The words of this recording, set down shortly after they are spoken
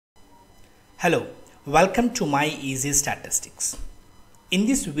Hello, welcome to my Easy Statistics. In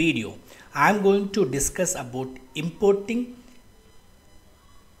this video, I am going to discuss about importing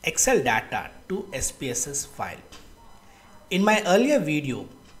Excel data to SPSS file. In my earlier video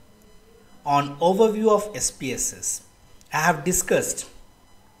on overview of SPSS, I have discussed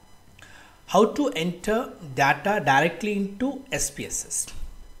how to enter data directly into SPSS.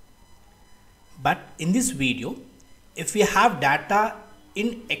 But in this video, if we have data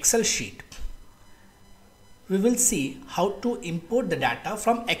in Excel sheet, we will see how to import the data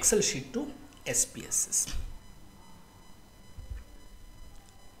from Excel sheet to SPSS.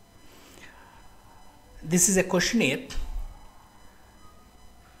 This is a questionnaire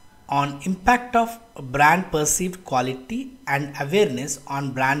on impact of brand perceived quality and awareness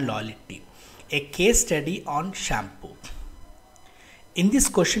on brand loyalty, a case study on shampoo. In this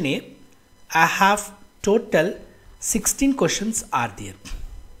questionnaire, I have total 16 questions are there,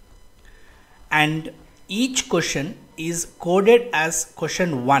 and each question is coded as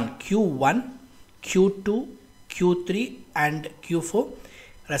question 1, Q1, Q2, Q3 and Q4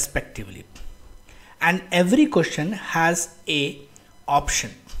 respectively. And every question has a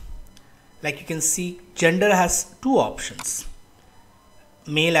option. Like you can see, gender has 2 options.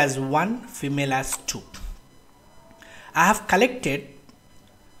 Male as 1, female as 2. I have collected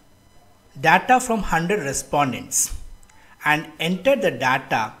data from 100 respondents and entered the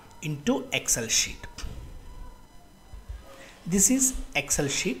data into Excel sheet. This is Excel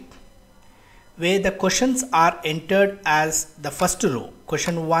sheet where the questions are entered as the first row,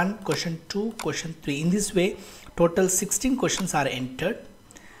 question 1, question 2, question 3. In this way, total 16 questions are entered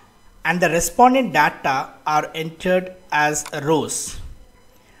and the respondent data are entered as rows.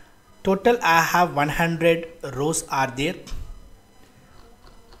 Total I have 100 rows are there,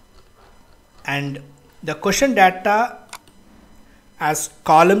 and the question data as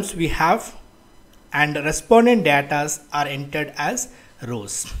columns we have, and respondent data are entered as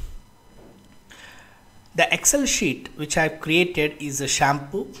rows. The Excel sheet which I have created is a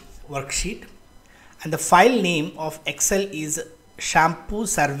shampoo worksheet, and the file name of Excel is shampoo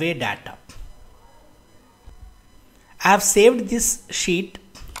survey data. I have saved this sheet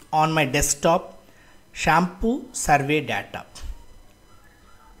on my desktop, shampoo survey data.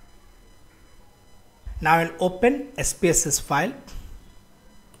 Now I will open SPSS file.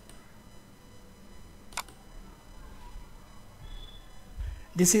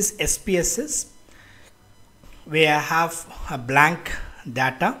 This is SPSS where I have a blank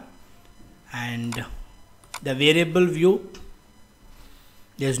data and the variable view,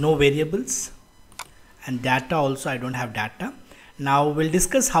 there is no variables, and data also I don't have data. Now we'll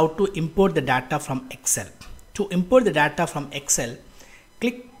discuss how to import the data from Excel. To import the data from Excel,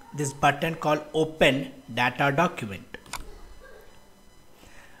 click this button called Open Data Document.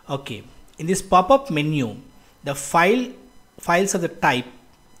 Okay, in this pop-up menu, the files of the type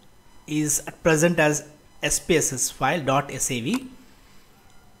is at present as SPSS file .sav.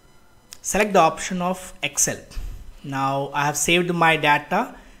 Select the option of Excel. Now I have saved my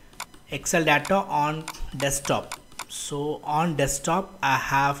data, Excel data on desktop. So on desktop I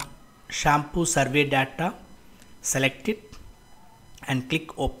have shampoo survey data. Select it and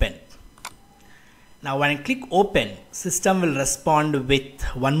click open. Now when I click open, system will respond with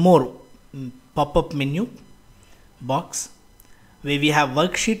one more pop-up menu box where we have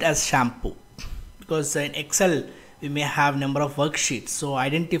worksheet as shampoo, because in Excel we may have number of worksheets, so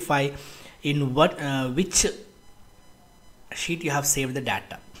identify in which sheet you have saved the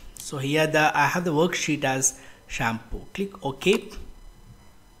data. So here I have the worksheet as shampoo. Click OK.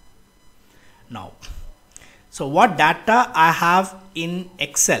 Now, so what data I have in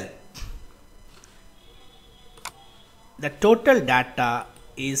Excel? The total data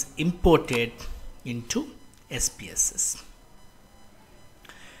is imported into SPSS.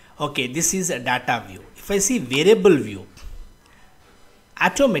 Okay, this is a data view. If I see variable view,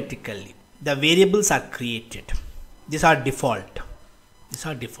 automatically the variables are created. These are default.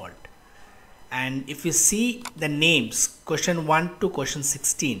 And if you see the names, question 1 to question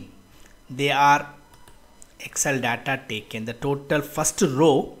 16, they are Excel data taken. The total first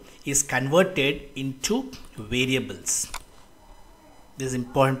row is converted into variables. This is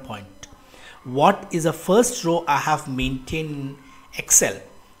important point. What is the first row I have maintained in Excel,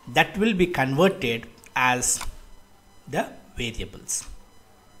 that will be converted as the variables.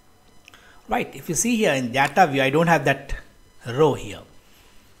 Right, if you see here in data view, I don't have that row here.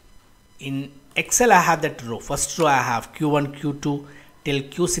 In Excel I have that row. First row I have Q1, Q2 till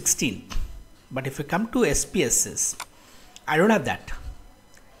Q16. But if you come to SPSS, I don't have that.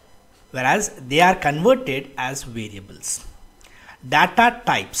 Whereas they are converted as variables. Data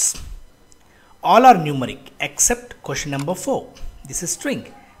types. all are numeric except question number 4. This is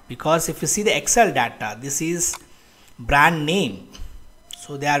string, because if you see the Excel data, this is brand name,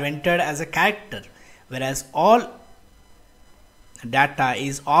 so they are entered as a character, whereas all data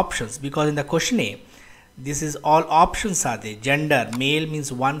is options, because in the questionnaire this is all options are there. Gender, male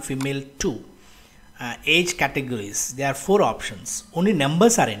means 1, female 2. Age categories, there are 4 options. Only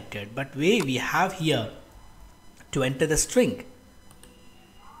numbers are entered, but we have here to enter the string.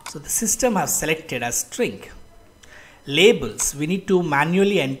 So the system has selected as string. Labels, we need to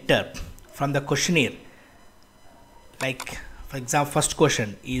manually enter from the questionnaire. Like for example, first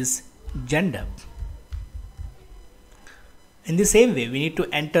question is gender. In the same way, we need to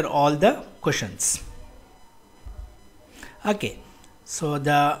enter all the questions. Okay, so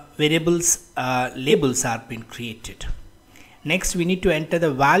the variables labels are been created. Next, we need to enter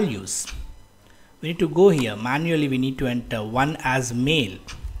the values. We need to go here manually. We need to enter 1 as male,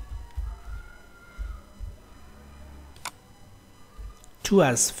 2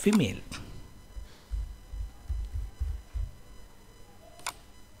 as female,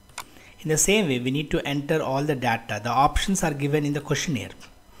 in the same way we need to enter all the data. The options are given in the questionnaire.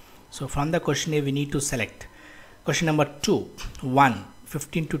 So from the questionnaire we need to select question number 2, 1,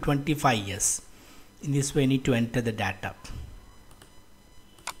 15 to 25 years. In this way, we need to enter the data.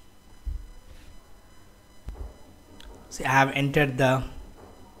 So I have entered the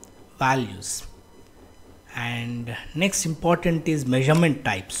values. And next important is measurement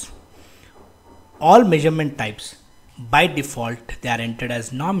types. All measurement types by default they are entered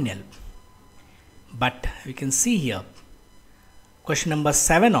as nominal. But we can see here question number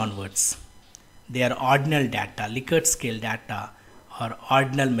 7 onwards, they are ordinal data, Likert scale data or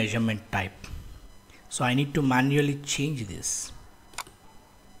ordinal measurement type. So I need to manually change this,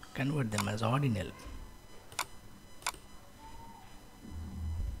 convert them as ordinal.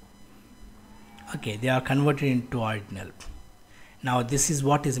 Okay, they are converted into ordinal. Now this is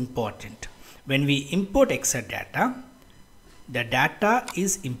what is important. When we import Excel data, the data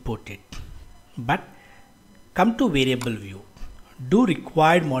is imported, but come to variable view, do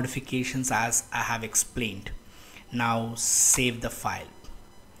required modifications as I have explained. Now save the file.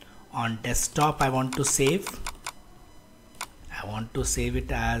 On desktop I want to save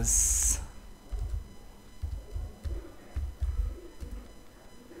it as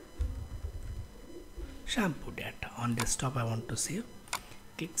shampoo data. On desktop I want to save,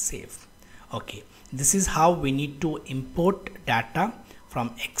 click save. Okay, this is how we need to import data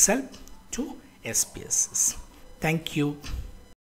from Excel to SPSS. Thank you.